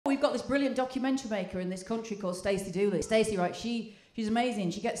we've got this brilliant documentary maker in this country called Stacey Dooley. Stacey, right, she's amazing.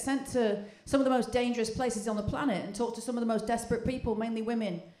 She gets sent to some of the most dangerous places on the planet and talks to some of the most desperate people, mainly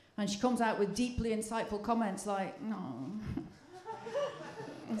women. And she comes out with deeply insightful comments like, no,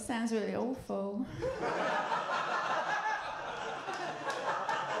 it sounds really awful.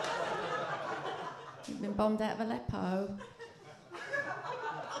 You've been bombed out of Aleppo.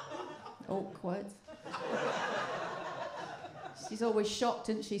 Awkward. She's always shocked,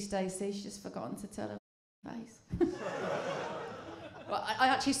 isn't she, Stacey? She's just forgotten to tell her face. Well, I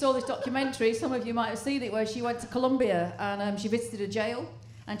actually saw this documentary, some of you might have seen it, where she went to Colombia and she visited a jail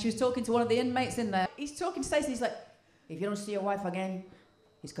and she was talking to one of the inmates in there. He's talking to Stacey, he's like, if you don't see your wife again,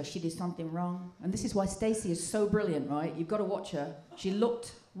 it's because she did something wrong. And this is why Stacey is so brilliant, right? You've got to watch her. She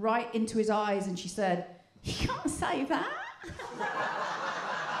looked right into his eyes and she said, you can't say that.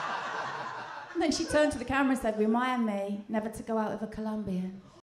 And then she turned to the camera and said, remind me never to go out with a Colombian.